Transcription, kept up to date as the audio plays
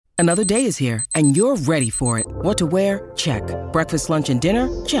Another day is here, and you're ready for it. What to wear? Check. Breakfast, lunch, and dinner?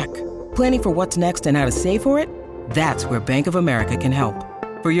 Check. Planning for what's next and how to save for it? That's where Bank of America can help.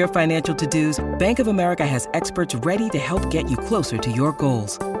 For your financial to-dos, Bank of America has experts ready to help get you closer to your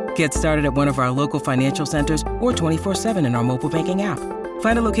goals. Get started at one of our local financial centers or 24/7 in our mobile banking app.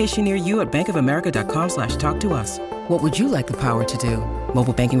 Find a location near you at bankofamerica.com/talktous. What would you like the power to do?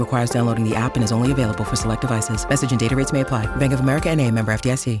 Mobile banking requires downloading the app and is only available for select devices. Message and data rates may apply. Bank of America N.A., member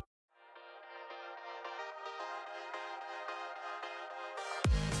FDIC.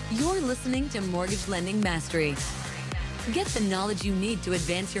 You're listening to Mortgage Lending Mastery. Get the knowledge you need to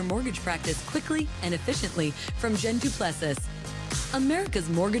advance your mortgage practice quickly and efficiently from Jen Duplessis, America's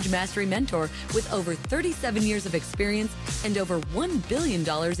Mortgage Mastery mentor with over 37 years of experience and over $1 billion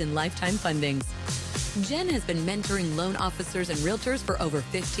in lifetime fundings. Jen has been mentoring loan officers and realtors for over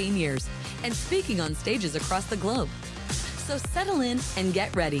 15 years and speaking on stages across the globe. So settle in and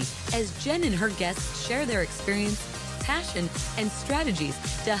get ready as Jen and her guests share their experience, passion, and strategies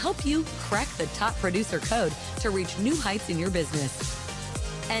to help you crack the top producer code to reach new heights in your business.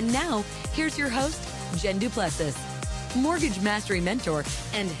 And now, here's your host, Jen Duplessis, Mortgage Mastery Mentor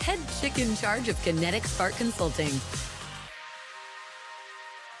and head chick in charge of Kinetic Spark Consulting.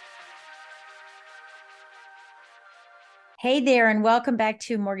 Hey there, and welcome back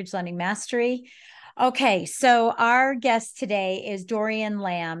to Mortgage Lending Mastery. Okay, so our guest today is Dorian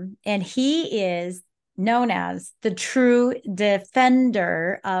Lamb, and he is known as the true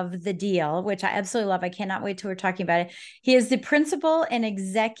defender of the deal, which I absolutely love. I cannot wait till we're talking about it. He is the principal and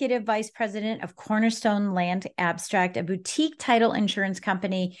executive vice president of Cornerstone Land Abstract, a boutique title insurance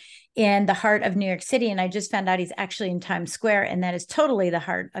company in the heart of New York City. And I just found out he's actually in Times Square, and that is totally the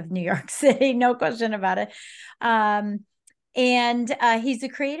heart of New York City. No question about it. And he's the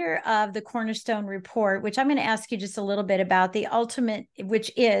creator of the Cornerstone Report, which I'm going to ask you just a little bit about, which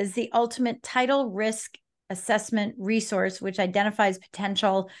is the ultimate title risk assessment resource, which identifies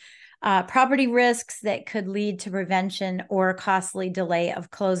potential property risks that could lead to prevention or costly delay of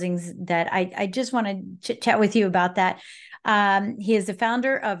closings. That I just want to chit chat with you about that. He is the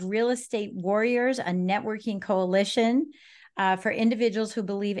founder of Real Estate Warriors, a networking coalition for individuals who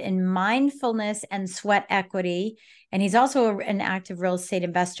believe in mindfulness and sweat equity. And he's also an active real estate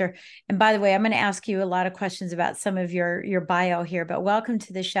investor. And by the way, I'm going to ask you a lot of questions about some of your bio here, but welcome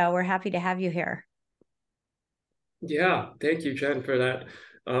to the show. We're happy to have you here. Yeah, thank you, Jen, for that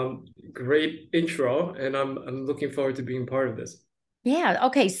great intro. And I'm looking forward to being part of this. Yeah.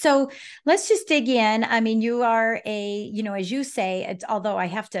 Okay. So let's just dig in. I mean, you are as you say, although I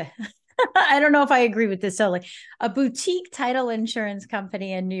have to, I don't know if I agree with this solely, a boutique title insurance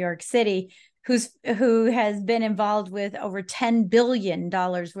company in New York City who has been involved with over $10 billion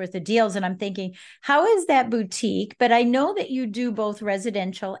worth of deals. And I'm thinking, how is that boutique? But I know that you do both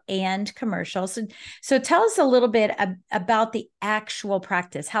residential and commercial. So tell us a little bit about the actual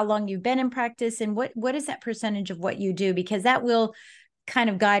practice, how long you've been in practice, and what is that percentage of what you do? Because that will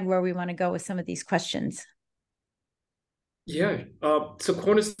kind of guide where we want to go with some of these questions. Yeah. So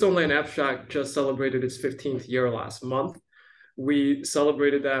Cornerstone Land Abstract just celebrated its 15th year last month. We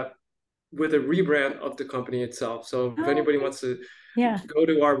celebrated that with a rebrand of the company itself. So if anybody wants to go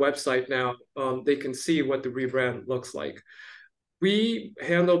to our website now, they can see what the rebrand looks like. We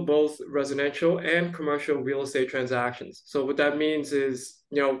handle both residential and commercial real estate transactions. So what that means is,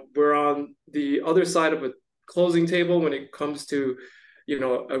 we're on the other side of a closing table when it comes to, a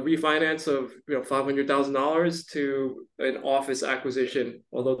refinance of, $500,000 to an office acquisition,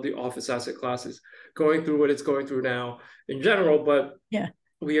 although the office asset class is going through what it's going through now in general, but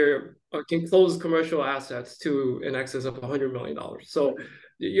we can close commercial assets to in excess of $100 million. So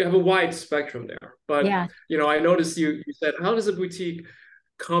you have a wide spectrum there. But, I noticed you said, how does a boutique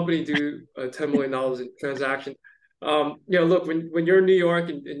company do $10 million in transaction? Look, when you're in New York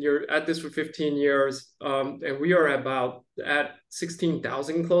and you're at this for 15 years, and we are at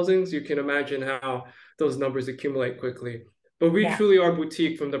 16,000 closings, you can imagine how those numbers accumulate quickly. But we truly are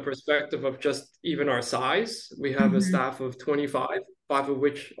boutique from the perspective of just even our size. We have a staff of 25, 5 of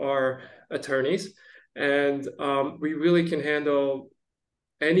which are attorneys. And we really can handle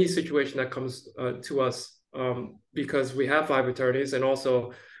any situation that comes to us because we have 5 attorneys, and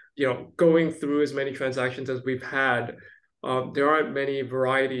also going through as many transactions as we've had, there aren't many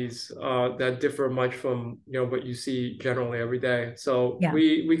varieties that differ much from what you see generally every day. So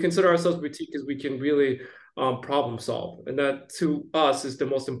we consider ourselves boutique because we can really problem solve, and that to us is the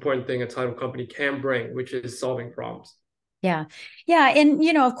most important thing a title company can bring, which is solving problems. Yeah. Yeah.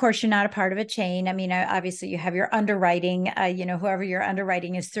 And, of course, you're not a part of a chain. I mean, obviously you have your underwriting, whoever your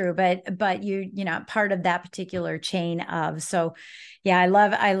underwriting is through, but you're not part of that particular chain of. So yeah, I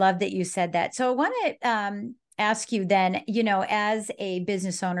love that you said that. So I want to ask you then, as a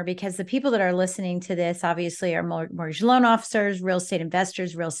business owner, because the people that are listening to this obviously are mortgage loan officers, real estate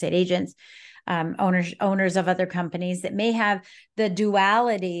investors, real estate agents, owners of other companies that may have the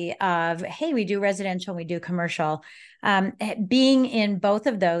duality of, hey, we do residential, we do commercial. Being in both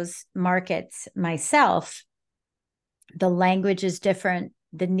of those markets myself, the language is different,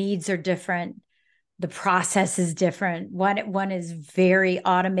 the needs are different, the process is different. One is very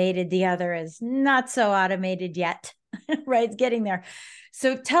automated, the other is not so automated yet. Right, it's getting there.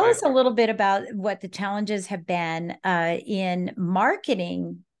 So tell Right. us a little bit about what the challenges have been in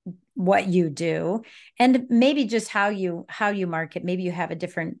marketing what you do, and maybe just how you market. Maybe you have a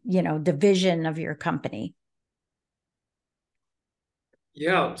different division of your company.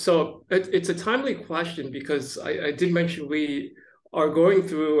 Yeah, so it's a timely question because I did mention we are going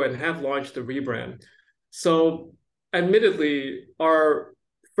through and have launched a rebrand. So, admittedly, our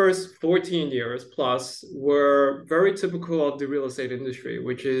first 14 years plus were very typical of the real estate industry,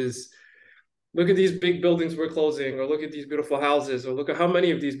 which is look at these big buildings we're closing, or look at these beautiful houses, or look at how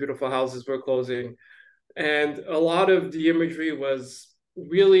many of these beautiful houses we're closing. And a lot of the imagery was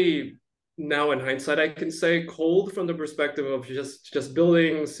really, now in hindsight, I can say cold from the perspective of just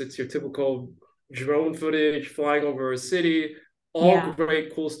buildings. It's your typical drone footage flying over a city, all Yeah.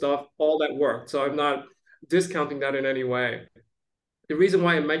 great, cool stuff, all that worked. So I'm not discounting that in any way. The reason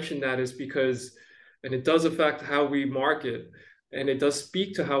why I mentioned that is because, and it does affect how we market, and it does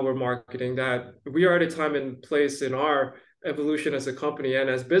speak to how we're marketing, that we are at a time and place in our evolution as a company and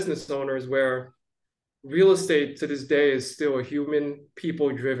as business owners where real estate to this day is still a human,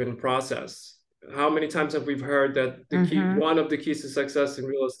 people-driven process. How many times have we heard that Mm-hmm. one of the keys to success in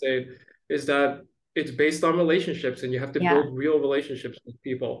real estate is that it's based on relationships and you have to Yeah. build real relationships with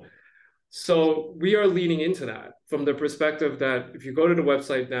people. So we are leaning into that from the perspective that if you go to the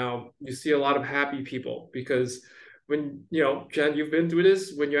website now, you see a lot of happy people because when, Jen, you've been through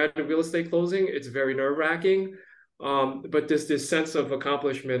this, when you're at a real estate closing, it's very nerve-wracking. But there's this sense of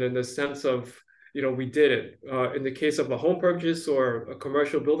accomplishment and this sense of, we did it in the case of a home purchase or a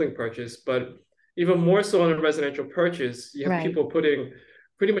commercial building purchase. But even more so on a residential purchase, you have Right. people putting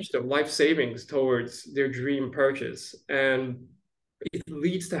pretty much their life savings towards their dream purchase. And it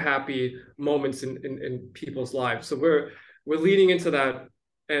leads to happy moments in people's lives. So we're leading into that,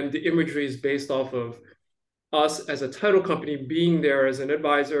 and the imagery is based off of us as a title company being there as an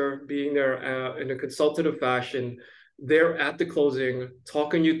advisor, being there in a consultative fashion, there at the closing,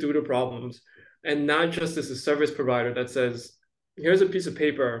 talking you through the problems, and not just as a service provider that says, here's a piece of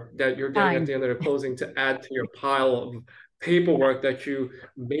paper that you're getting at Fine. the end of the closing to add to your pile of paperwork that you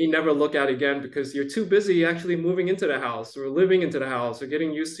may never look at again because you're too busy actually moving into the house or living into the house or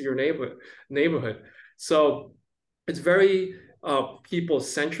getting used to your neighborhood. So it's very people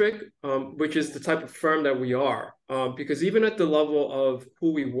centric, which is the type of firm that we are. Because even at the level of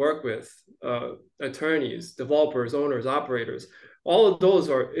who we work with, attorneys, developers, owners, operators, all of those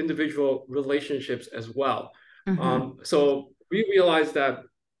are individual relationships as well. Mm-hmm. So we realize that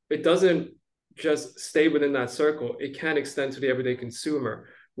it doesn't just stay within that circle, it can extend to the everyday consumer,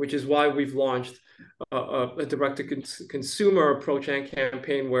 which is why we've launched a direct-to-consumer approach and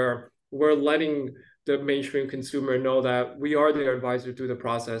campaign where we're letting the mainstream consumer know that we are their advisor through the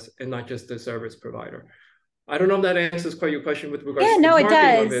process and not just the service provider. I don't know if that answers quite your question with Yeah, regards to the no, it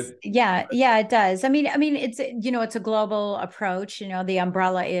marketing of does. it. Yeah, yeah, it does. I mean, it's it's a global approach. The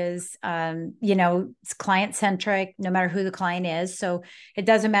umbrella is it's client centric, no matter who the client is. So it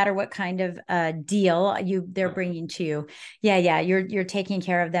doesn't matter what kind of deal they're bringing to you. Yeah, yeah, you're taking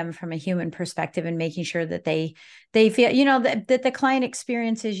care of them from a human perspective and making sure that they feel that the client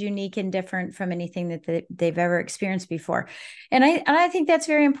experience is unique and different from anything that they've ever experienced before. And I think that's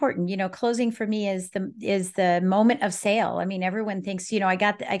very important. Closing for me is the moment of sale. I mean, everyone thinks, I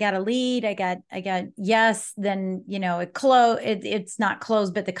got a lead, I got yes, then it's not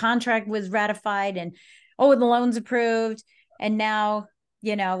closed, but the contract was ratified, and oh, the loan's approved, and now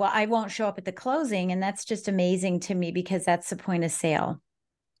well, I won't show up at the closing, and that's just amazing to me because that's the point of sale.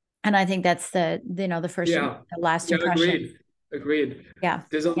 And I think that's the first and Yeah, the last yeah, impression. agreed. Yeah,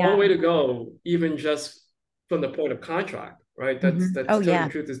 There's a long yeah. way to go, even just from the point of contract, right? That's Hmm. that Oh to tell you the yeah.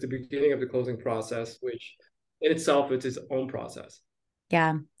 truth is the beginning of the closing process, which in itself is its own process.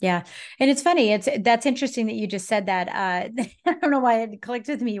 Yeah, yeah. And it's funny. That's interesting that you just said that. I don't know why it clicked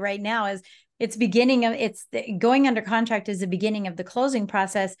with me right now is going under contract is the beginning of the closing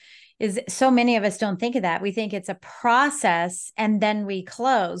process. Is so many of us don't think of that. We think it's a process and then we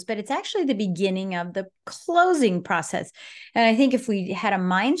close, but it's actually the beginning of the closing process. And I think if we had a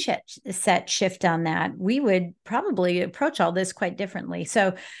mindset shift on that, we would probably approach all this quite differently.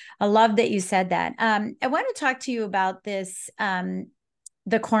 So I love that you said that. I want to talk to you about this,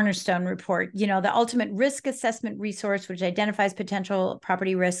 the Cornerstone report, the ultimate risk assessment resource, which identifies potential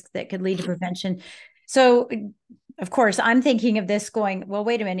property risks that could lead to prevention. So, of course, I'm thinking of this going, well,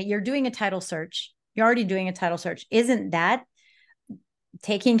 wait a minute, you're doing a title search. You're already doing a title search. Isn't that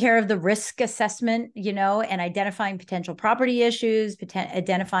taking care of the risk assessment, and identifying potential property issues,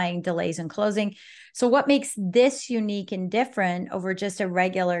 identifying delays in closing? So what makes this unique and different over just a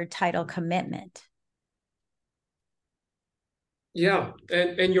regular title commitment? Yeah,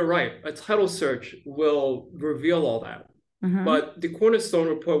 and you're right. A title search will reveal all that. Mm-hmm. But the Cornerstone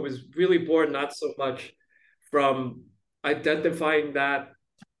report was really born not so much from identifying that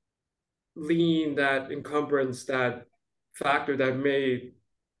lien, that encumbrance, that factor that may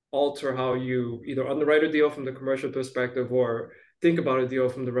alter how you either underwrite a deal from the commercial perspective or think about a deal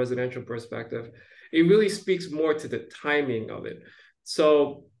from the residential perspective. It really speaks more to the timing of it.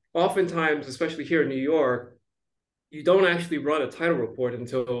 So oftentimes, especially here in New York, you don't actually run a title report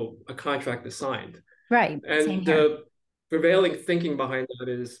until a contract is signed. Right. And the prevailing thinking behind that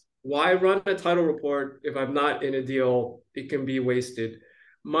is, why run a title report if I'm not in a deal? It can be wasted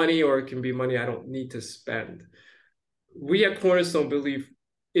money, or it can be money I don't need to spend. We at Cornerstone believe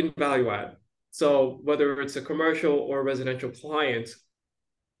in value add. So whether it's a commercial or residential client,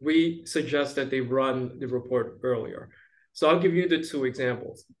 we suggest that they run the report earlier. So I'll give you the two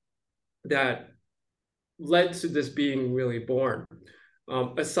examples that led to this being really born.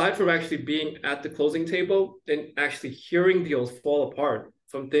 Aside from actually being at the closing table and actually hearing deals fall apart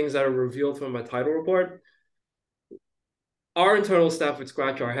from things that are revealed from a title report, our internal staff would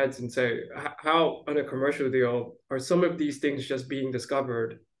scratch our heads and say, how on a commercial deal are some of these things just being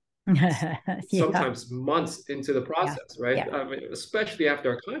discovered sometimes months into the process, right? Yeah. I mean, especially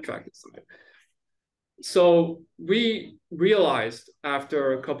after a contract is signed. So we realized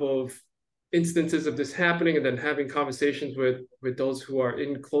after a couple of instances of this happening and then having conversations with those who are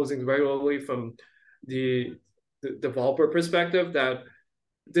in closings regularly from the developer perspective that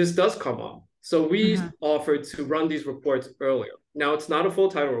this does come up. So we offered to run these reports earlier. Now, it's not a full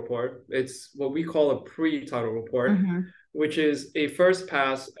title report. It's what we call a pre-title report, which is a first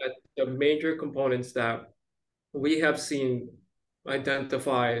pass at the major components that we have seen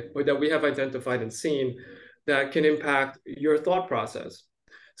identified, or that we have identified and seen that can impact your thought process.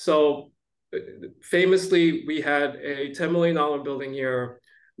 So famously, we had a $10 million building here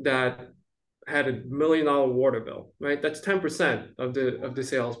that had $1 million water bill, right? That's 10% of the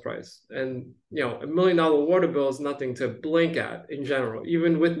sales price. And $1 million water bill is nothing to blink at in general,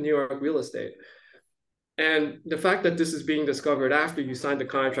 even with New York real estate. And the fact that this is being discovered after you signed the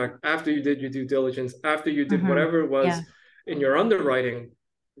contract, after you did your due diligence, after you did whatever it was in your underwriting,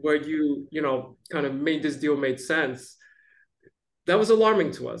 where you kind of made this deal made sense, that was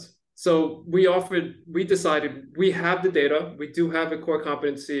alarming to us. So we decided we have the data, we do have a core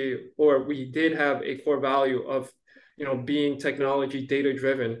competency, or we did have a core value of, being technology data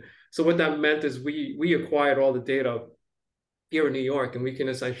driven. So what that meant is we acquired all the data here in New York, and we can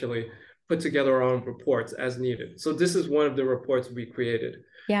essentially put together our own reports as needed. So this is one of the reports we created.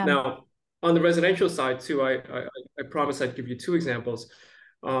 Yeah. Now, on the residential side too, I promise I'd give you two examples.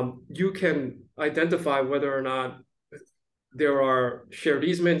 You can identify whether or not there are shared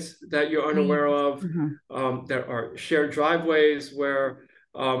easements that you're unaware of. There are shared driveways where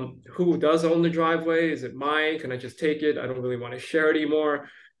who does own the driveway? Is it mine? Can I just take it? I don't really want to share it anymore.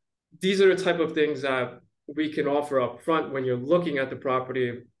 These are the type of things that we can offer up front when you're looking at the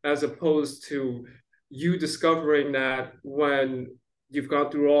property, as opposed to you discovering that when you've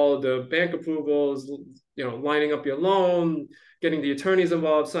gone through all the bank approvals, lining up your loan, getting the attorneys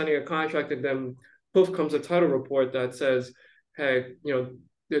involved, signing a contract, and then poof comes a title report that says, hey,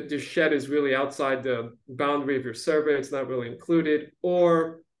 the shed is really outside the boundary of your survey, it's not really included,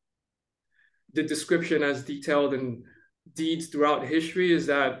 or the description as detailed in deeds throughout history is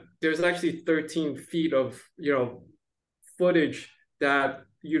that there's actually 13 feet of footage that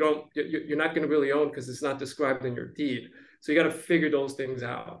you're not going to really own because it's not described in your deed. So you got to figure those things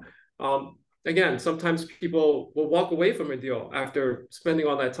out. Again, sometimes people will walk away from a deal after spending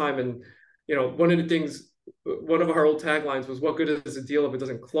all that time. And one of our old taglines was, what good is a deal if it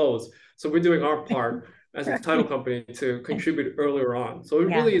doesn't close? So we're doing our part as a title company to contribute earlier on. So it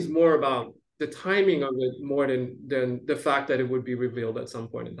really is more about the timing of it more than the fact that it would be revealed at some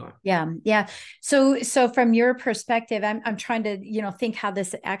point in time. Yeah. Yeah. So from your perspective, I'm trying to, think how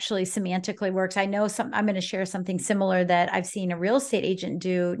this actually semantically works. I know I'm going to share something similar that I've seen a real estate agent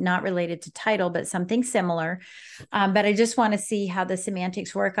do, not related to title, but something similar. But I just want to see how the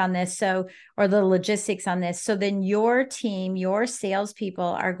semantics work on this. So, or the logistics on this. So then your team, your salespeople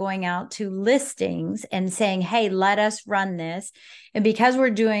are going out to listings and saying, hey, let us run this. And because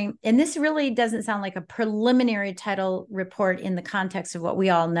we're doing, and this really doesn't sound like a preliminary title report in the context of what we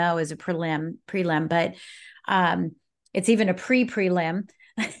all know is a prelim, but it's even a pre-prelim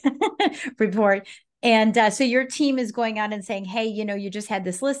report. And so your team is going out and saying, hey, you just had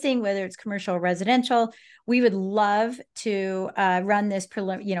this listing, whether it's commercial or residential. We would love to run this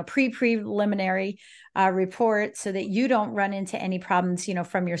pre-preliminary report so that you don't run into any problems,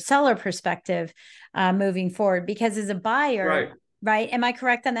 from your seller perspective moving forward. Because as a buyer, right? Am I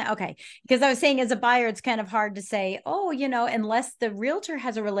correct on that? Okay. Because I was saying as a buyer, it's kind of hard to say, oh, unless the realtor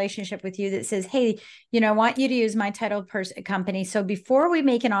has a relationship with you that says, hey, I want you to use my title company. So before we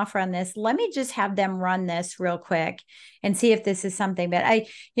make an offer on this, let me just have them run this real quick and see if this is something. But I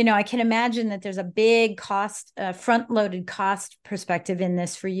can imagine that there's a big cost, front-loaded cost perspective in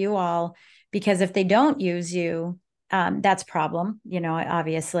this for you all, because if they don't use you, that's a problem,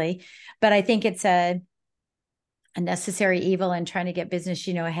 obviously. But I think it's a necessary evil in trying to get business,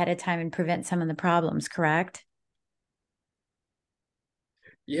 ahead of time and prevent some of the problems, correct?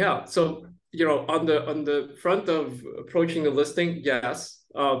 Yeah. So, on the front of approaching the listing, yes.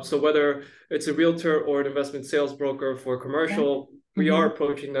 So whether it's a realtor or an investment sales broker for commercial, we are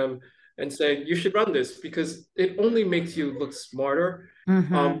approaching them and saying, you should run this because it only makes you look smarter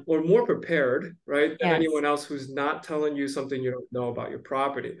or more prepared, right? Than anyone else who's not telling you something you don't know about your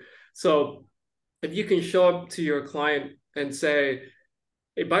property. So if you can show up to your client and say,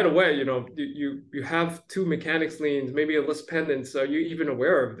 hey, by the way, you have 2 mechanics liens, maybe a list pendants. Are you even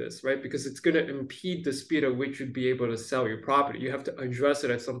aware of this, right? Because it's going to impede the speed at which you'd be able to sell your property. You have to address it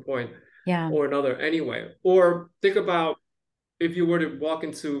at some point or another anyway. Or think about if you were to walk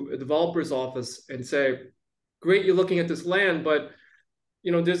into a developer's office and say, great, you're looking at this land, but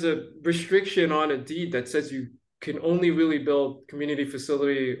there's a restriction on a deed that says you can only really build community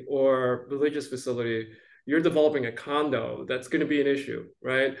facility or religious facility. You're developing a condo. That's going to be an issue,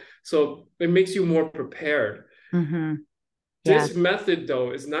 right? So it makes you more prepared. This method,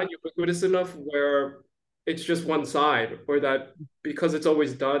 though, is not ubiquitous enough where it's just one side, or that because it's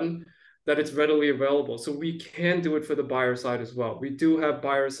always done, that it's readily available. So we can do it for the buyer side as well. We do have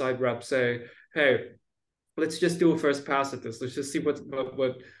buyer side reps say, hey, let's just do a first pass at this. Let's just see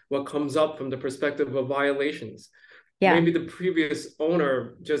what comes up from the perspective of violations. Maybe the previous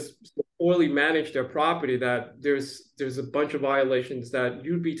owner just poorly managed their property, that there's a bunch of violations that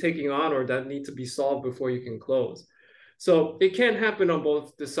you'd be taking on or that need to be solved before you can close. So it can happen on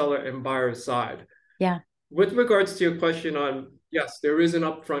both the seller and buyer side. With regards to your question on, yes, there is an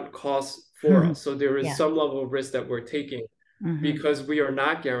upfront cost for us. So there is some level of risk that we're taking because we are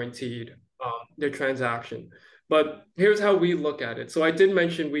not guaranteed the transaction. But here's how we look at it. So I did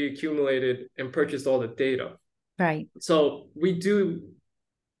mention we accumulated and purchased all the data. Right. So we do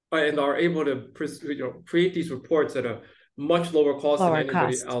and are able to create these reports at a much lower cost than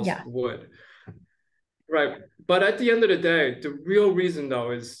anybody else would. Right. But at the end of the day, the real reason,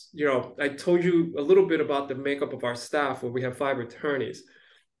 though, is, I told you a little bit about the makeup of our staff, where we have 5 attorneys.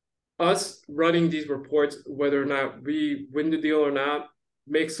 Us running these reports, whether or not we win the deal or not,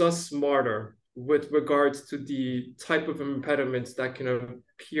 makes us smarter with regards to the type of impediments that can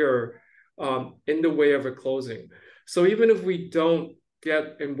appear in the way of a closing. So even if we don't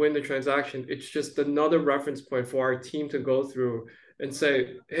get and win the transaction, it's just another reference point for our team to go through and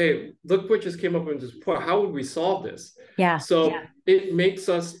say, hey, look what just came up in this report. How would we solve this? It makes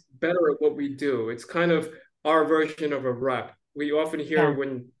us better at what we do. It's kind of our version of a rep. We often hear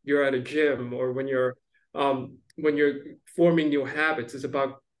when you're at a gym or when you're forming new habits, it's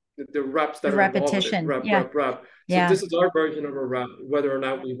about the reps that are repetition. Rep. So this is our version of a rep, whether or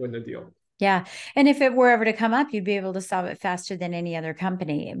not we win the deal. Yeah. And if it were ever to come up, you'd be able to solve it faster than any other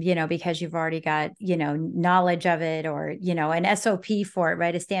company, because you've already got, knowledge of it, or, an SOP for it,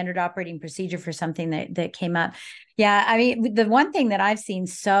 right? A standard operating procedure for something that came up. Yeah. I mean, the one thing that I've seen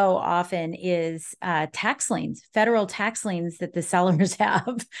so often is tax liens, federal tax liens that the sellers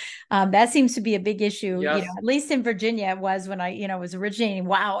have. That seems to be a big issue, at least in Virginia it was when I, was originating.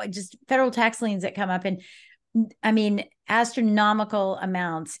 Wow. Just federal tax liens that come up. And I mean, astronomical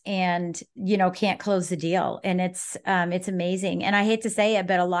amounts and, can't close the deal. And it's amazing. And I hate to say it,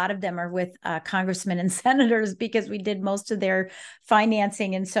 but a lot of them are with congressmen and senators because we did most of their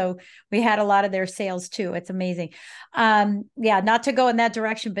financing. And so we had a lot of their sales too. It's amazing. Not to go in that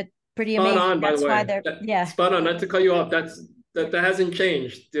direction, but pretty Spot amazing. on, by That's the why way. they're, Spot on. Not to cut you off. That hasn't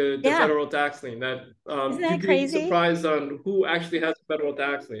changed. The federal tax lien. That Isn't you'd that be crazy? surprised on who actually has a federal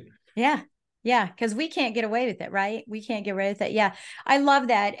tax lien. Yeah. Yeah. Because we can't get away with it, right? We can't get away with it. Yeah. I love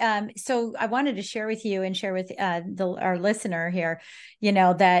that. So I wanted to share with you and share with our listener here,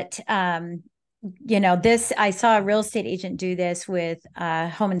 that, this, I saw a real estate agent do this with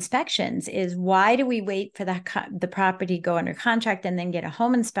home inspections. Is why do we wait for the property go under contract and then get a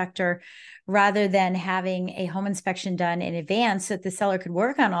home inspector rather than having a home inspection done in advance so that the seller could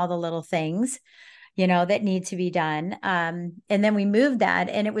work on all the little things that need to be done. And then we moved that,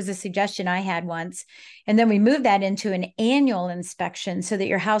 and it was a suggestion I had once. And then we moved that into an annual inspection so that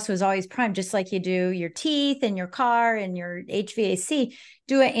your house was always primed, just like you do your teeth and your car and your HVAC.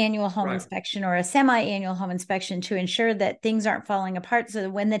 Do an annual home inspection or a semi-annual home inspection to ensure that things aren't falling apart, so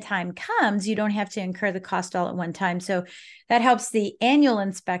that when the time comes, you don't have to incur the cost all at one time. So that helps the annual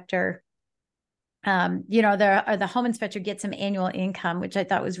inspector. The home inspector gets some annual income, which I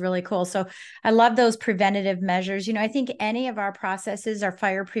thought was really cool. So I love those preventative measures. I think any of our processes are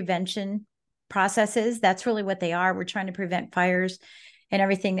fire prevention processes. That's really what they are. We're trying to prevent fires and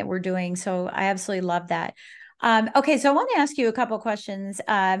everything that we're doing. So I absolutely love that. Okay. So I want to ask you a couple of questions.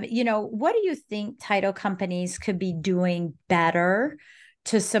 What do you think title companies could be doing better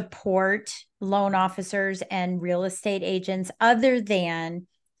to support loan officers and real estate agents other than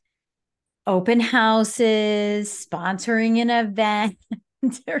open houses, sponsoring an event,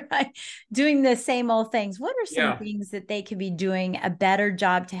 right? Doing the same old things? What are some things that they could be doing a better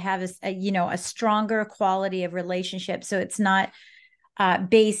job to have a stronger quality of relationship, so it's not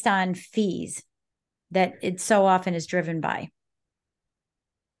based on fees that it so often is driven by?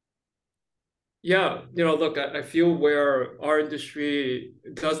 Yeah, look, I feel where our industry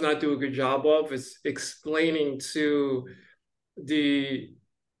does not do a good job of is explaining to the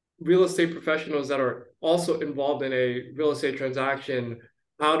real estate professionals that are also involved in a real estate transaction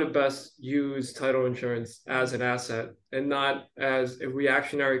how to best use title insurance as an asset and not as a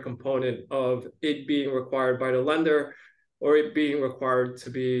reactionary component of it being required by the lender or it being required to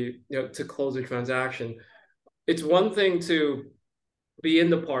be, to close a transaction. It's one thing to be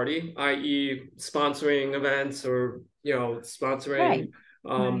in the party, i.e. sponsoring events or, sponsoring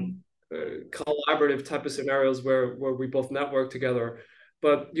collaborative type of scenarios where we both network together.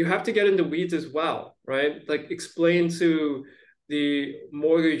 But you have to get in the weeds as well, right? Like explain to the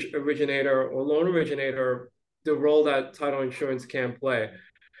mortgage originator or loan originator the role that title insurance can play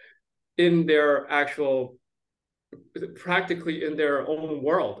in their practically in their own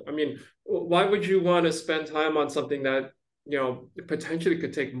world. I mean, why would you want to spend time on something that, potentially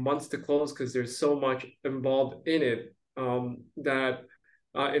could take months to close because there's so much involved in it that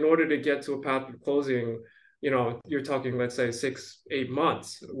in order to get to a path of closing, you're talking, let's say 6-8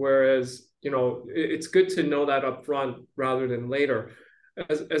 months, whereas, it's good to know that up front rather than later.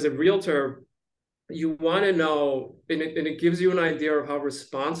 As a realtor, you want to know, and it gives you an idea of how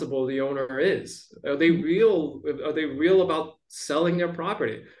responsible the owner is. Are they real about selling their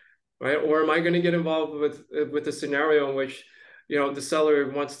property, right? Or am I going to get involved with a scenario in which, the seller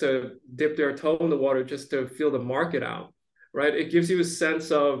wants to dip their toe in the water just to feel the market out, right? It gives you a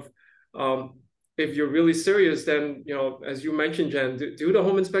sense of, if you're really serious, then, as you mentioned, Jen, do the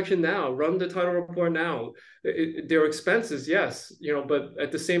home inspection now, run the title report now. There are expenses, yes, but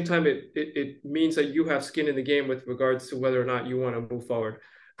at the same time, it means that you have skin in the game with regards to whether or not you want to move forward,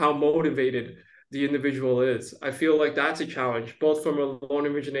 how motivated the individual is. I feel like that's a challenge, both from a loan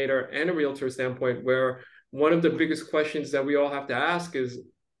originator and a realtor standpoint, where one of the biggest questions that we all have to ask is,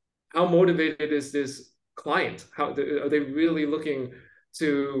 how motivated is this client? Are they really looking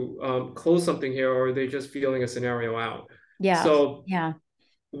to close something here, or are they just feeling a scenario out? Yeah. So yeah.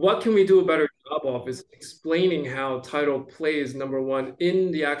 What can we do a better job of is explaining how title plays, number one,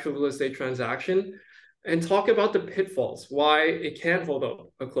 in the actual real estate transaction, and talk about the pitfalls, why it can hold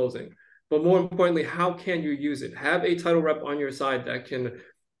up a closing. But more importantly, how can you use it? Have a title rep on your side that can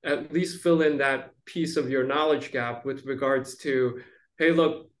at least fill in that piece of your knowledge gap with regards to, hey,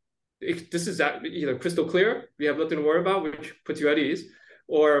 look, if this is either crystal clear, you have nothing to worry about, which puts you at ease,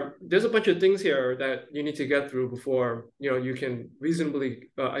 or there's a bunch of things here that you need to get through before you can reasonably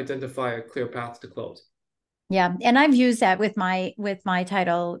identify a clear path to close. Yeah, and I've used that with my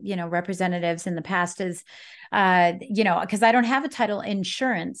title representatives in the past, as because I don't have a title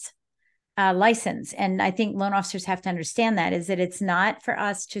insurance license. And I think loan officers have to understand that, is that it's not for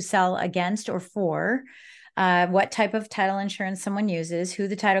us to sell against or for what type of title insurance someone uses, who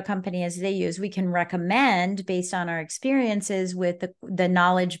the title company is they use. We can recommend based on our experiences with the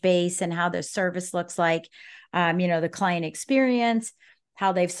knowledge base and how the service looks like, the client experience,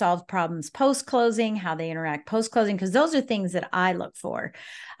 how they've solved problems post-closing, how they interact post-closing, because those are things that I look for.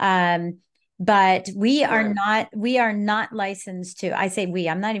 But we are not licensed to, I say we,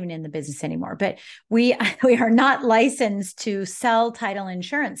 I'm not even in the business anymore, but we are not licensed to sell title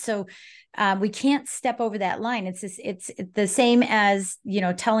insurance. So we can't step over that line. It's the same as,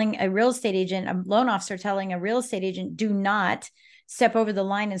 telling a real estate agent, a loan officer telling a real estate agent, do not step over the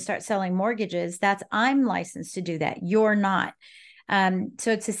line and start selling mortgages. I'm licensed to do that. You're not.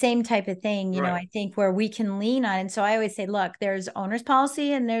 So it's the same type of thing, I think, where we can lean on. And so I always say, look, there's owner's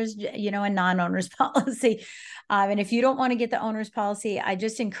policy and there's, a non-owner's policy. And if you don't want to get the owner's policy, I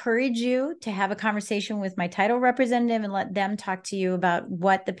just encourage you to have a conversation with my title representative and let them talk to you about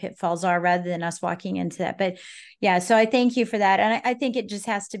what the pitfalls are rather than us walking into that. But yeah, so I thank you for that. And I think it just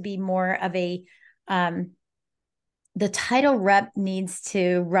has to be more of the title rep needs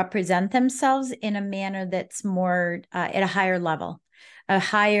to represent themselves in a manner that's more at a higher level, a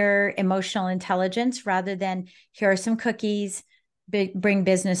higher emotional intelligence, rather than here are some cookies, bring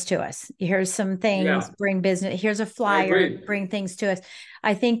business to us. Here's some things, bring business. Here's a flyer, bring things to us.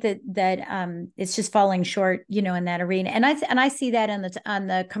 I think that it's just falling short, in that arena. And I see that on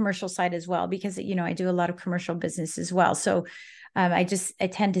the commercial side as well, because, I do a lot of commercial business as well. So I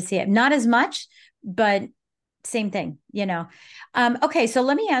tend to see it, not as much, but same thing, Okay, so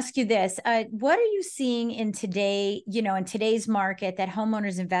let me ask you this. What are you seeing in today's market that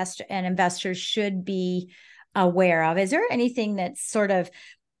homeowners and investors should be aware of? Is there anything that's sort of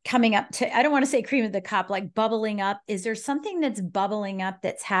coming up to, I don't want to say cream of the crop, like bubbling up? Is there something that's bubbling up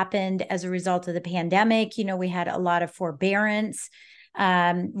that's happened as a result of the pandemic? We had a lot of forbearance.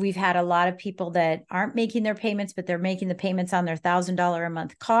 We've had a lot of people that aren't making their payments, but they're making the payments on their $1,000 a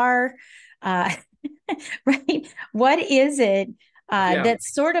month car. Right. What is it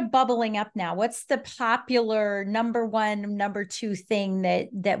that's sort of bubbling up now? What's the popular number one, number two thing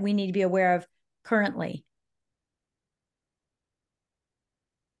that we need to be aware of currently?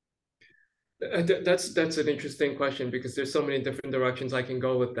 That's an interesting question, because there's so many different directions I can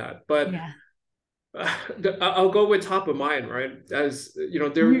go with that. But I'll go with top of mind, right? As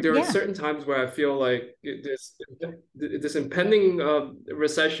there are certain times where I feel like this impending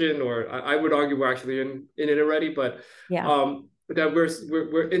recession, or I would argue we're actually in it already, but that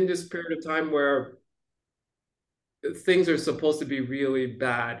we're in this period of time where things are supposed to be really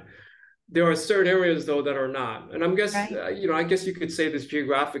bad. There are certain areas though that are not, and I guess you could say this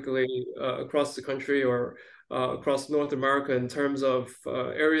geographically across the country, or across North America, in terms of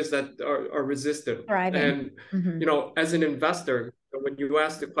areas that are resistant. Thriving. And as an investor, when you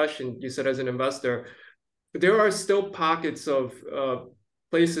asked the question, you said as an investor, there are still pockets of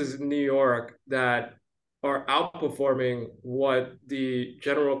places in New York that are outperforming what the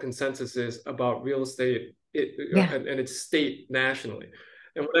general consensus is about real estate and its state nationally.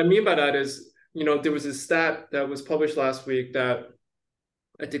 And what I mean by that is, there was a stat that was published last week that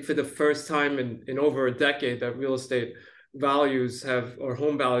I think for the first time in over a decade, that real estate values or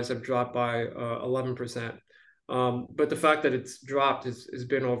home values have dropped by 11%. But the fact that it's dropped has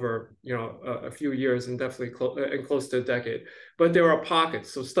been over, a few years, and definitely close to a decade. But there are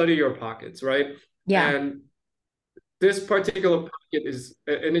pockets, so study your pockets, right? Yeah. And this particular pocket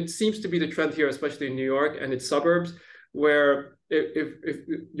and it seems to be the trend here, especially in New York and its suburbs, where if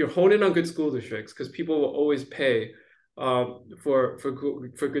you're honing on good school districts, because people will always pay for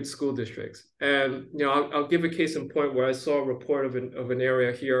good school districts. And I'll give a case in point where I saw a report of an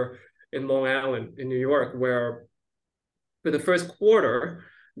area here in Long Island in New York, where for the first quarter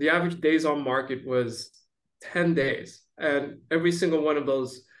the average days on market was 10 days, and every single one of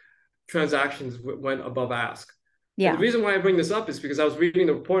those transactions went above ask. And the reason why I bring this up is because I was reading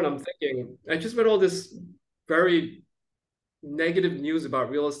the report and I'm thinking, I just read all this very negative news about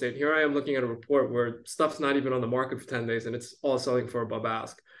real estate. Here I am looking at a report where stuff's not even on the market for 10 days and it's all selling for above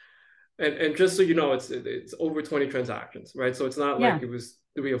ask. And just so you know, it's over 20 transactions, right? So it's not like it was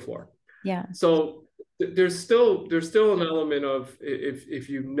 3 or 4. Yeah. So there's still an element of, if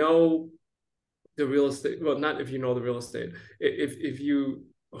you know the real estate, well, not if you know the real estate, if you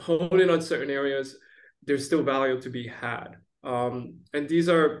hone in on certain areas, there's still value to be had. And these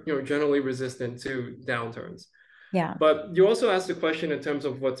are, generally resistant to downturns. Yeah. But you also asked the question in terms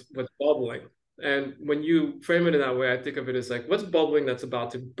of what's bubbling. And when you frame it in that way, I think of it as like, what's bubbling that's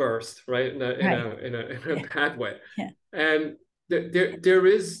about to burst, right? In a bad way. Yeah. And there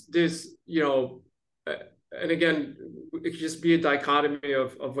is this, and again, it could just be a dichotomy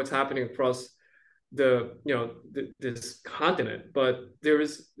of what's happening across this continent, but there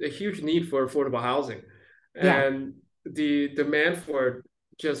is a huge need for affordable housing, Yeah. and the demand for it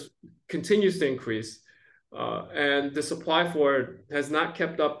just continues to increase, and the supply for it has not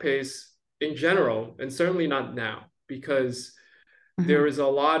kept up pace in general, and certainly not now, because there is a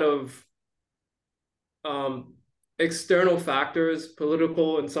lot of external factors,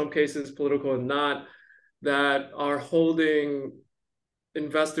 political in some cases, political and not, that are holding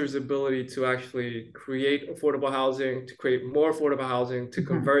investors' ability to actually create affordable housing, to create more affordable housing, to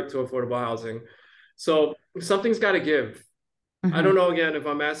convert to affordable housing. So something's got to give. I don't know, again, if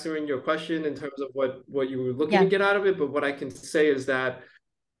I'm answering your question in terms of what you were looking to get out of it, but what I can say is that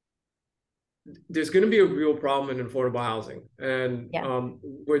there's going to be a real problem in affordable housing. And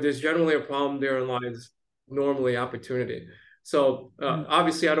where there's generally a problem, therein lies normally opportunity. So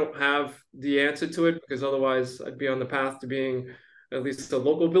obviously I don't have the answer to it, because otherwise I'd be on the path to being at least a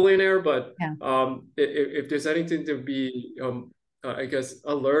local billionaire. But if there's anything to be, I guess,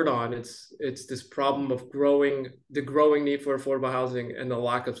 alert on, it's this problem of the growing need for affordable housing and the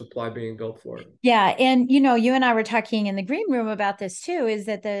lack of supply being built for it. Yeah. And, you and I were talking in the green room about this too, is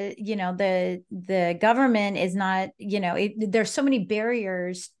that the government is not, there's so many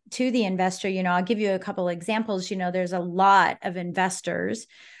barriers to the investor. I'll give you a couple of examples. There's a lot of investors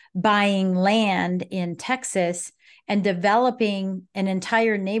buying land in Texas and developing an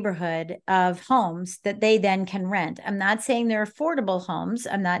entire neighborhood of homes that they then can rent. I'm not saying they're affordable homes.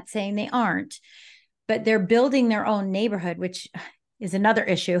 I'm not saying they aren't, but they're building their own neighborhood, which is another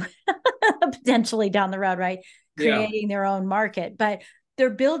issue potentially down the road, right? Creating their own market. But they're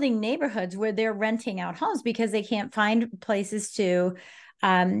building neighborhoods where they're renting out homes because they can't find places to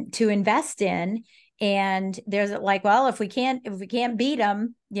invest in. And there's like, well, if we can't beat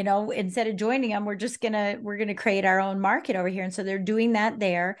them, instead of joining them, we're gonna create our own market over here. And so they're doing that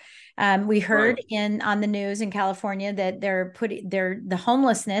there. We heard on the news in California that the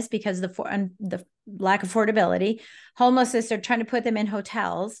homelessness, because the lack of affordability, homelessness, they're trying to put them in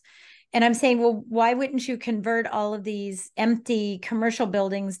hotels. And I'm saying, well, why wouldn't you convert all of these empty commercial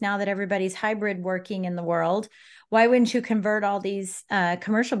buildings now that everybody's hybrid working in the world? Why wouldn't you convert all these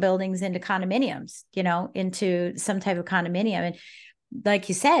commercial buildings into condominiums, into some type of condominium? And like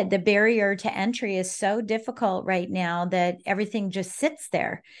you said, the barrier to entry is so difficult right now that everything just sits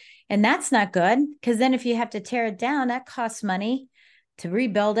there. And that's not good, because then if you have to tear it down, that costs money to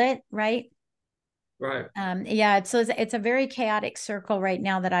rebuild it, right? Right. So it's a very chaotic circle right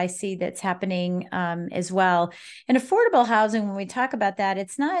now that I see that's happening as well. And affordable housing, when we talk about that,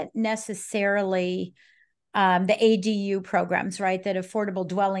 it's not necessarily the ADU programs, right? That affordable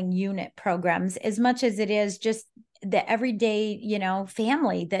dwelling unit programs, as much as it is just the everyday,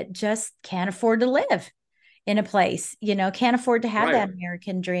 family that just can't afford to live in a place, can't afford to have that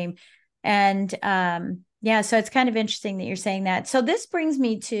American dream. And so it's kind of interesting that you're saying that. So this brings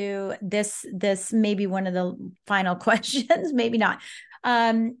me to this maybe one of the final questions, maybe not,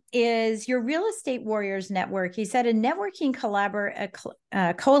 is your Real Estate Warriors Network. You said a networking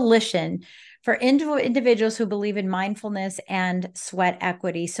coalition for individuals who believe in mindfulness and sweat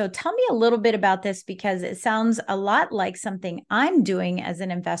equity. So tell me a little bit about this, because it sounds a lot like something I'm doing as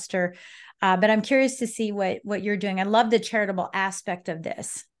an investor, but I'm curious to see what you're doing. I love the charitable aspect of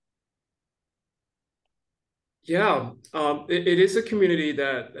this. Yeah, it is a community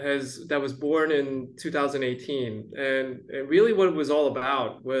that was born in 2018, and really what it was all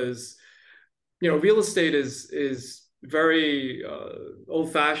about was, real estate is very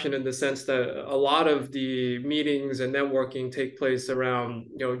old-fashioned in the sense that a lot of the meetings and networking take place around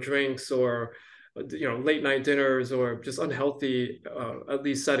drinks or late night dinners or just unhealthy at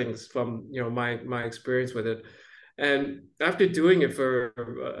least settings from my experience with it. And after doing it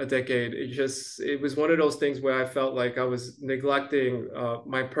for a decade, it was one of those things where I felt like I was neglecting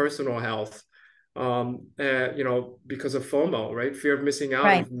my personal health, because of FOMO, right? Fear of missing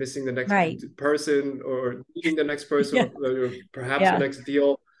out, of missing the next person or meeting the next person, or perhaps the next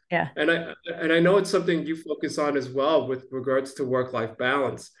deal. Yeah. And I know it's something you focus on as well with regards to work-life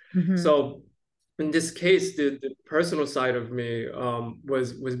balance. So in this case, the personal side of me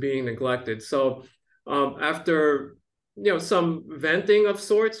was being neglected. So after some venting of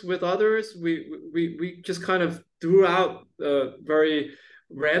sorts with others, we just kind of threw out very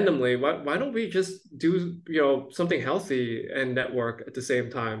randomly, why don't we just do something healthy and network at the same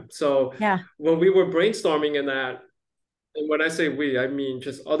time? So when we were brainstorming in that, and when I say we, I mean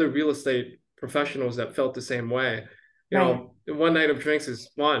just other real estate professionals that felt the same way. One night of drinks is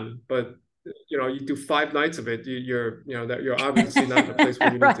fun, but you do 5 nights of it, that you're obviously not in a place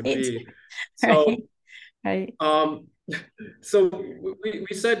where you need to Right. be. So, Right. Right. um, so we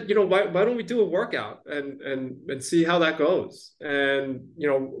said, why don't we do a workout and see how that goes? And,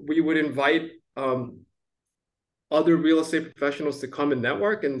 we would invite other real estate professionals to come and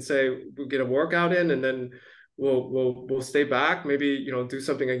network and say, we'll get a workout in, and then we'll stay back, maybe, do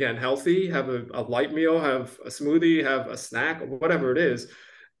something again, healthy, have a light meal, have a smoothie, have a snack, or whatever it is.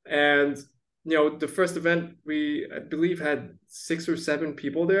 And, the first event, I believe, had 6 or 7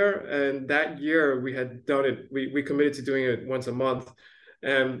 people there. And that year we had done it, we committed to doing it once a month.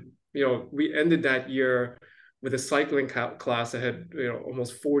 And, we ended that year with a cycling class that had,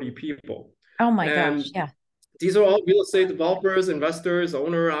 almost 40 people. Oh my gosh. And Yeah. these are all real estate developers, investors,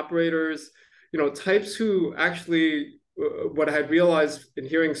 owner operators, types who actually, what I had realized in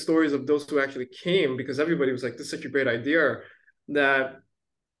hearing stories of those who actually came, because everybody was like, this is such a great idea, that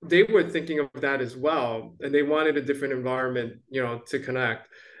they were thinking of that as well. And they wanted a different environment, to connect.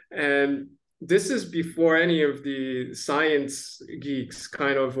 And this is before any of the science geeks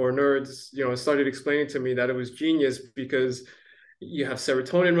kind of, or nerds, started explaining to me that it was genius because you have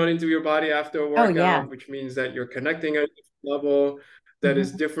serotonin running through your body after a Oh yeah. workout, which means that you're connecting at a level that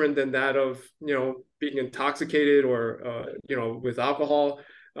is different than that of, being intoxicated or, with alcohol,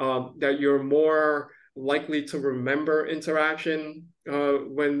 that you're more likely to remember interaction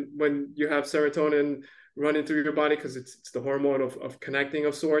when you have serotonin running through your body, because it's the hormone of connecting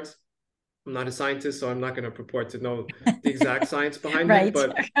of sorts. I'm not a scientist, so I'm not going to purport to know the exact science behind it. Right. But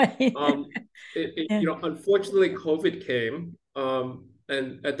Right. Yeah. unfortunately, COVID came,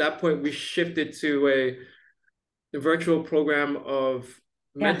 and at that point, we shifted to a virtual program of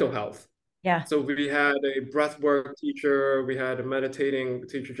Yeah. mental health. Yeah. So we had a breathwork teacher, we had a meditating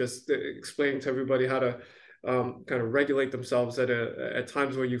teacher just explaining to everybody how to kind of regulate themselves at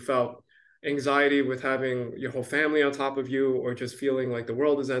times where you felt anxiety with having your whole family on top of you, or just feeling like the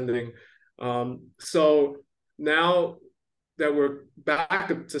world is ending. So now that we're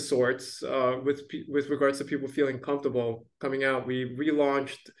back up to sorts with regards to people feeling comfortable coming out, we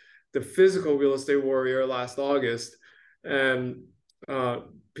relaunched the Physical Real Estate Warrior last August, and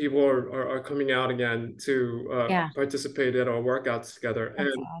people are coming out again to Yeah. participate at our workouts together.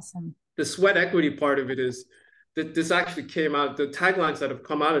 That's And awesome. the sweat equity part of it is that this actually came out. The taglines that have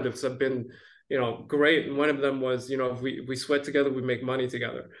come out of this have been, great. And one of them was, if we sweat together, we make money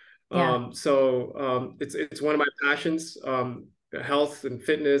together. Yeah. It's one of my passions. Health and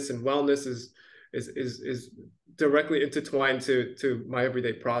fitness and wellness is directly intertwined to my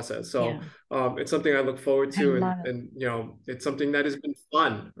everyday process. So Yeah. it's something I look forward I to, love it. and it's something that has been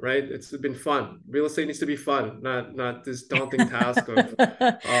fun, right? It's been fun. Real estate needs to be fun, not this daunting task of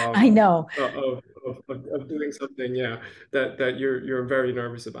I um know. of doing something, that you're very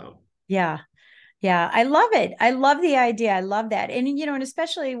nervous about. Yeah. Yeah, I love it. I love the idea. I love that. And, and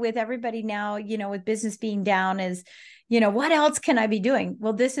especially with everybody now, with business being down is, what else can I be doing?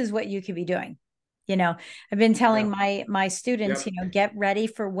 Well, this is what you could be doing. I've been telling my students, get ready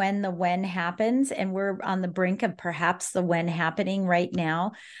for when happens. And we're on the brink of perhaps the when happening right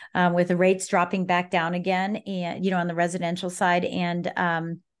now, with the rates dropping back down again, and, on the residential side. And,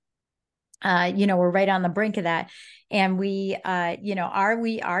 we're right on the brink of that. And we, are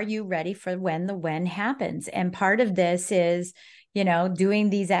you ready for when happens? And part of this is, doing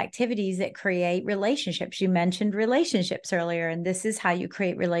these activities that create relationships. You mentioned relationships earlier, and this is how you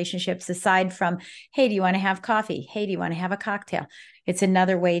create relationships aside from, hey, do you want to have coffee? Hey, do you want to have a cocktail? It's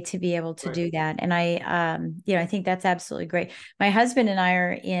another way to be able to do that. And I think that's absolutely great. My husband and I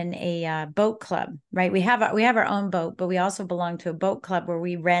are in a boat club, right? We have our own boat, but we also belong to a boat club where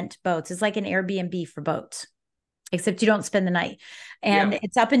we rent boats. It's like an Airbnb for boats, except you don't spend the night. And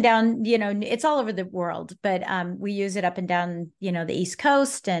it's up and down, it's all over the world, but we use it up and down, the East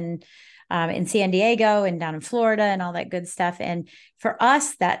Coast, and in San Diego and down in Florida and all that good stuff. And for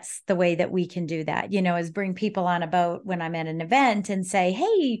us, that's the way that we can do that, is bring people on a boat when I'm at an event and say,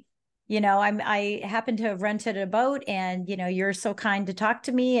 hey, I happen to have rented a boat, and, you're so kind to talk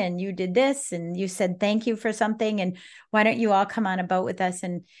to me, and you did this, and you said thank you for something. And why don't you all come on a boat with us,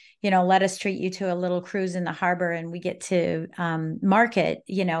 and, let us treat you to a little cruise in the harbor, and we get to market,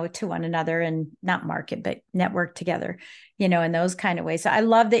 to one another, and not market, but network together, in those kind of ways. So I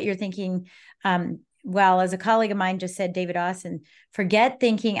love that you're thinking, well, as a colleague of mine just said, David Austin, forget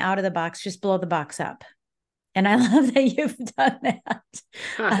thinking out of the box, just blow the box up. And I love that you've done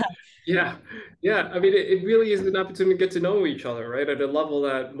that. Yeah. I mean, it really is an opportunity to get to know each other, right? At a level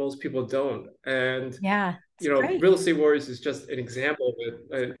that most people don't. And Yeah, it's great. Real Estate Warriors is just an example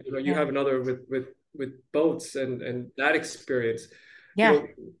of it. You have another with boats and that experience. Yeah.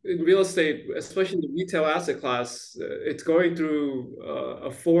 In real estate, especially in the retail asset class, it's going through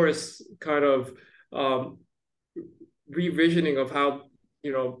a forced kind of um, revisioning of how,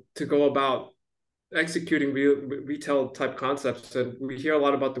 to go about executing retail type concepts. And we hear a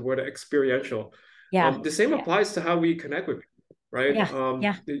lot about the word experiential. Yeah. The same Yeah. applies to how we connect with people, right? Yeah.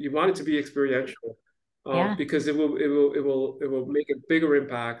 Yeah. You want it to be experiential, Yeah. because it will make a bigger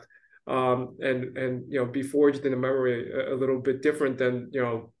impact, and be forged in a memory a little bit different than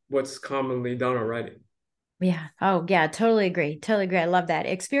what's commonly done already. Yeah. Oh, yeah. Totally agree. Totally agree. I love that.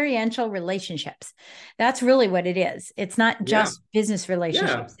 Experiential relationships. That's really what it is. It's not Yeah, just business yeah,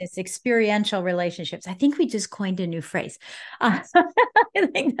 relationships, it's experiential relationships. I think we just coined a new phrase. I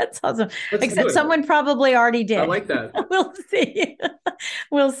think that's awesome. let's do Except it. someone probably already I did. like that. We'll see.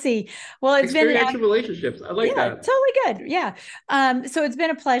 We'll see. Well, it's been Experiential relationships. I like yeah, that. totally good. Yeah. So it's been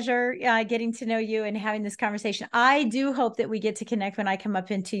a pleasure getting to know you and having this conversation. I do hope that we get to connect when I come up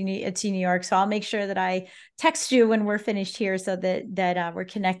to New York. So I'll make sure that I text you when we're finished here so that we're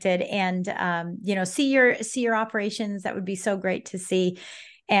connected and see your operations. That would be so great to see.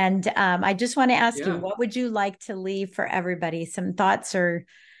 And I just want to ask you, Yeah. what would you like to leave for everybody? Some thoughts or,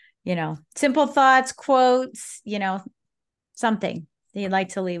 simple thoughts, quotes, something that you'd like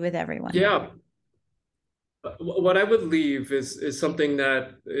to leave with everyone. Yeah. What I would leave is something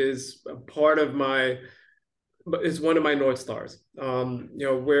that is a part of is one of my North Stars.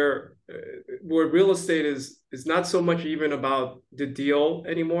 Where real estate is not so much even about the deal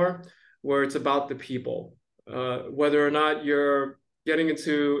anymore, where it's about the people. Whether or not you're getting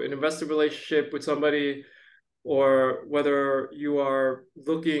into an investor relationship with somebody, or whether you are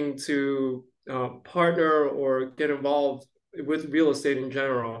looking to partner or get involved with real estate in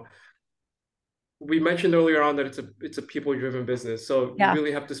general. We mentioned earlier on that it's a people-driven business, so you Yeah.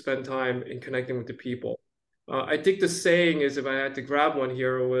 really have to spend time in connecting with the people. I think the saying is, if I had to grab one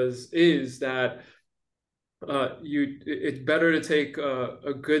here, is that it's better to take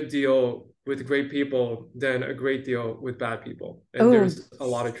a good deal with great people than a great deal with bad people, and Oh, there's a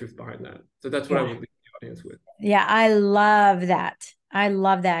lot of truth behind that. So that's what I yeah. would leave the audience with. Yeah, I love that. I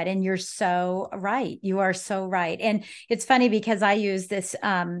love that. And you're so right. You are so right. And it's funny because I use this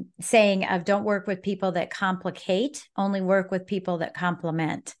saying of don't work with people that complicate, only work with people that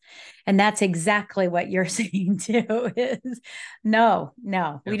complement. And that's exactly what you're saying too is no, we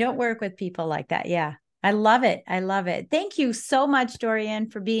Yeah. don't work with people like that. Yeah. I love it. I love it. Thank you so much, Dorian,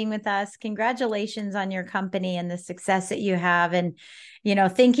 for being with us. Congratulations on your company and the success that you have. And,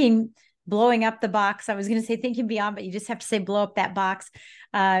 blowing up the box. I was going to say thinking beyond, but you just have to say blow up that box.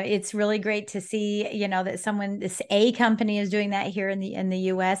 It's really great to see, that this A company is doing that here in the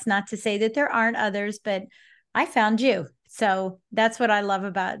US. Not to say that there aren't others, but I found you. So that's what I love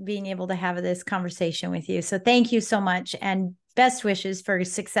about being able to have this conversation with you. So thank you so much, and best wishes for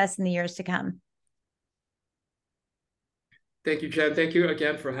success in the years to come. Thank you, Jen. Thank you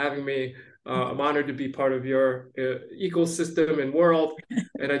again for having me. I'm honored to be part of your ecosystem and world,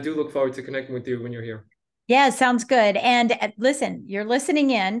 and I do look forward to connecting with you when you're here. Yeah, sounds good. And listen, you're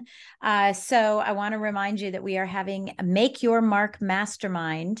listening in. So I want to remind you that we are having Make Your Mark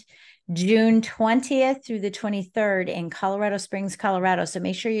Mastermind June 20th through the 23rd in Colorado Springs, Colorado. So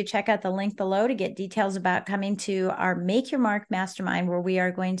make sure you check out the link below to get details about coming to our Make Your Mark Mastermind, where we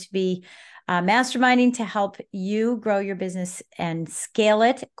are going to be masterminding to help you grow your business and scale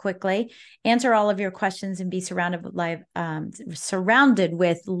it quickly, answer all of your questions, and be surrounded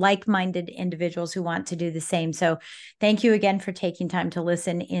with like-minded individuals who want to do the same. So thank you again for taking time to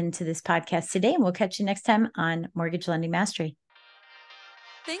listen into this podcast today, and we'll catch you next time on Mortgage Lending Mastery.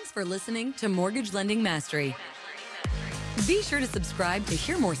 Thanks for listening to Mortgage Lending Mastery. Be sure to subscribe to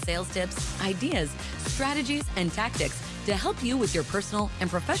hear more sales tips, ideas, strategies, and tactics to help you with your personal and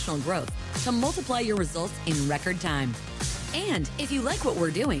professional growth to multiply your results in record time. And if you like what we're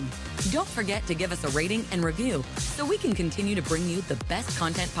doing, don't forget to give us a rating and review so we can continue to bring you the best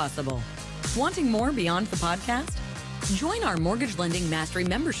content possible. Wanting more beyond the podcast? Join our Mortgage Lending Mastery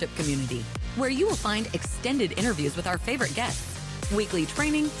membership community, where you will find extended interviews with our favorite guests, weekly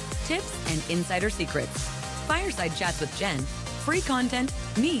training, tips, and insider secrets, fireside chats with Jen, free content,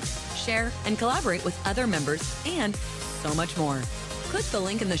 meet, share, and collaborate with other members, and so much more. Click the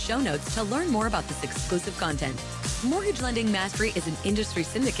link in the show notes to learn more about this exclusive content. Mortgage Lending Mastery is an Industry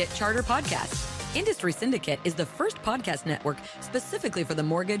Syndicate charter podcast. Industry Syndicate is the first podcast network specifically for the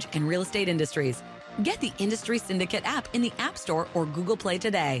mortgage and real estate industries. Get the Industry Syndicate app in the App Store or Google Play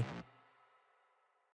today.